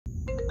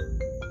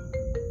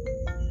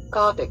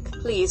Karthik,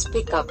 please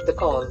pick up the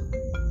call.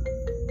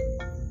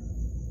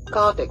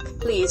 Karthik,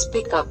 please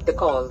pick up the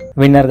call.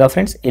 విన్నర్గా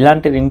friends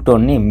ఇలాంటి ring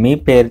టోన్ని మీ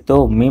పేరుతో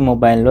మీ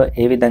మొబైల్లో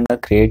ఏ విధంగా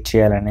create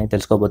చేయాలని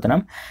తెలుసుకోబోతున్నాం.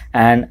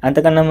 అండ్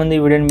అంతకన్నా ముందు ఈ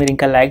వీడియోని మీరు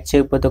ఇంకా లైక్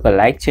చేయకపోతే ఒక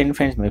లైక్ చేయండి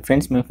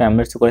ఫ్రెండ్స్, మీ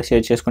ఫ్యామిలీస్ కూడా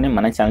షేర్ చేసుకుని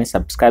మన ఛానల్ని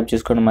సబ్స్క్రైబ్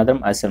చేసుకోవడం మాత్రం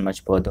అస్సలు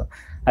మర్చిపోవద్దు.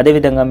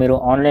 అదేవిధంగా మీరు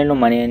ఆన్లైన్లో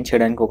మనీ ఎర్న్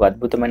చేయడానికి ఒక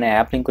అద్భుతమైన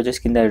యాప్ లింక్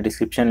వచ్చేసి కింద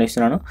డిస్క్రిప్షన్లో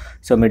ఇస్తున్నాను.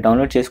 సో మీరు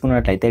డౌన్లోడ్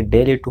చేసుకున్నట్లయితే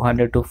డైలీ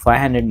 200 to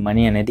 500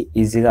 మనీ అనేది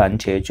ఈజీగా అర్న్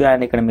చేయొచ్చు.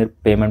 అండ్ ఇక్కడ మీరు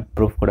పేమెంట్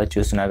ప్రూఫ్ కూడా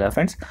చూస్తున్నారు కదా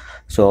ఫ్రెండ్స్.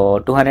 సో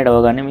 200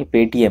 అవ్వగానే మీ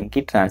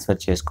పేటిఎంకి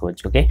ట్రాన్స్ఫర్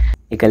చేసుకోవచ్చు. ఓకే,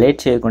 ఇక లేట్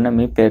చేయకుండా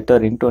మీ పేరుతో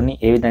రింగ్ టోన్ని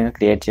ఏ విధంగా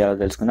క్రియేట్ చేయాలో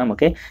తెలుసుకుందాం.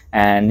 ఓకే,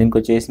 అండ్ దీనికి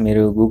వచ్చేసి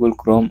మీరు గూగుల్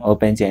క్రోమ్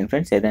ఓపెన్ చేయండి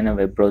ఫ్రెండ్స్, ఏదైనా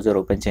వెబ్ బ్రౌజర్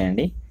ఓపెన్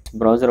చేయండి.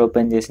 బ్రౌజర్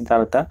ఓపెన్ చేసిన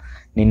తర్వాత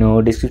నేను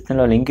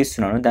డిస్క్రిప్షన్లో లింక్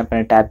ఇస్తున్నాను,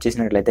 దానిపైన ట్యాప్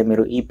చేసినట్లయితే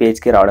మీరు ఈ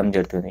పేజ్కి రావడం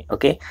జరుగుతుంది.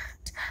 ఓకే,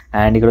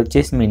 అండ్ ఇక్కడ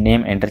వచ్చేసి మీ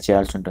నేమ్ ఎంటర్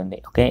చేయాల్సి ఉంటుంది.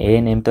 ఓకే,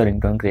 ఏ నేమ్తో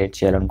రింగ్ టోన్ క్రియేట్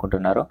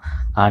చేయాలనుకుంటున్నారో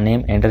ఆ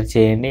నేమ్ ఎంటర్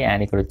చేయండి.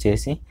 అండ్ ఇక్కడ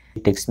వచ్చేసి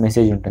టెక్స్ట్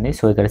మెసేజ్ ఉంటుంది.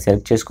 సో ఇక్కడ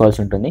సెలెక్ట్ చేసుకోవాల్సి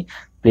ఉంటుంది.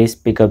 Please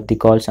pickup the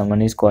call,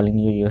 someone is calling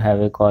you, you have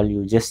a call, you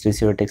just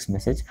receive text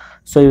message.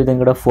 So ఈ విధంగా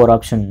కూడా 4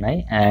 ఆప్షన్ ఉన్నాయి.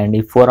 అండ్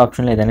ఈ 4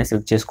 ఆప్షన్లో ఏదైనా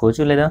సెలెక్ట్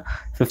చేసుకోవచ్చు, లేదా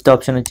 5th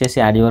ఆప్షన్ వచ్చేసి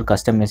యాడ్ యువర్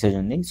కస్టమ్ మెసేజ్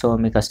ఉంది. సో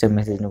మీ కస్టమ్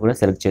మెసేజ్ని కూడా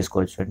సెలెక్ట్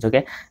చేసుకోవచ్చు ఫ్రెండ్స్.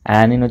 ఓకే,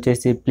 అండ్ నేను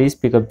వచ్చేసి ప్లీజ్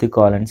పికప్ ది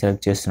కాల్ అని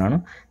సెలెక్ట్ చేస్తున్నాను.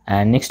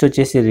 అండ్ నెక్స్ట్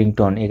వచ్చేసి రింగ్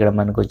టోన్. ఇక్కడ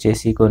మనకు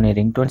వచ్చేసి కొన్ని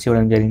రింగ్ టోన్స్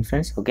ఇవ్వడం జరిగింది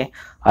friends. Okay,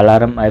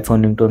 alarm,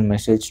 iPhone ring tone,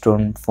 message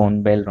tone, phone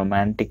bell,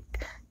 romantic,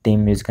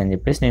 theme music అని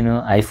చెప్పేసి నేను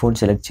ఐఫోన్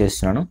సెలెక్ట్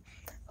చేస్తున్నాను.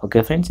 ఓకే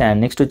ఫ్రెండ్స్, అండ్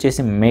నెక్స్ట్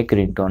వచ్చేసి మేక్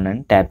రింగ్ టోన్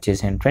అని ట్యాప్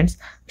చేసేయండి ఫ్రెండ్స్.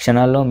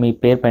 క్షణాల్లో మీ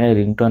పేరు పైన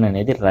రింగ్ టోన్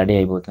అనేది రెడీ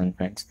అయిపోతుంది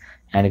ఫ్రెండ్స్.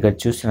 అండ్ ఇక్కడ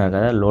చూస్తున్నారు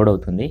కదా లోడ్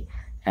అవుతుంది.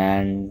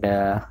 అండ్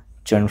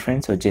చూడండి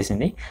ఫ్రెండ్స్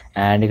వచ్చేసింది.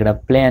 అండ్ ఇక్కడ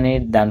ప్లే అని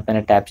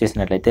దానిపైన ట్యాప్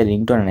చేసినట్లయితే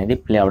రింగ్ టోన్ అనేది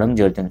ప్లే అవ్వడం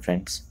జరుగుతుంది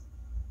friends.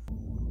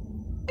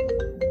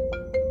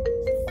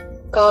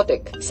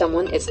 Karthik,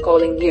 someone is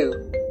calling you.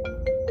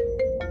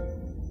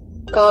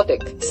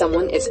 Karthik,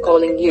 someone is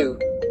calling you.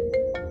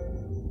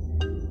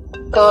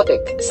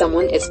 Karthik,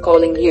 someone is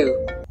calling you.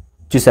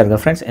 చూసారు కదా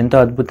ఫ్రెండ్స్, ఎంతో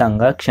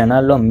అద్భుతంగా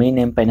క్షణాల్లో మీ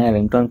నేమ్ పైన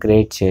రింగ్ టోన్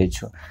క్రియేట్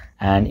చేయొచ్చు.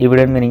 అండ్ ఈ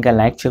వీడియోని మీరు ఇంకా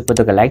లైక్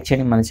చేయకపోతే ఒక లైక్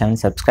చేయండి, మన ఛానల్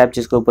సబ్స్క్రైబ్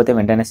చేసుకోకపోతే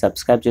వెంటనే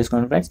సబ్స్క్రైబ్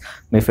చేసుకోండి ఫ్రెండ్స్.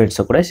 మీ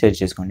ఫ్రెండ్స్తో కూడా షేర్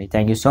చేసుకోండి.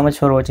 Thank you so much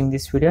for watching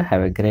this video.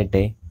 Have a great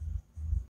day.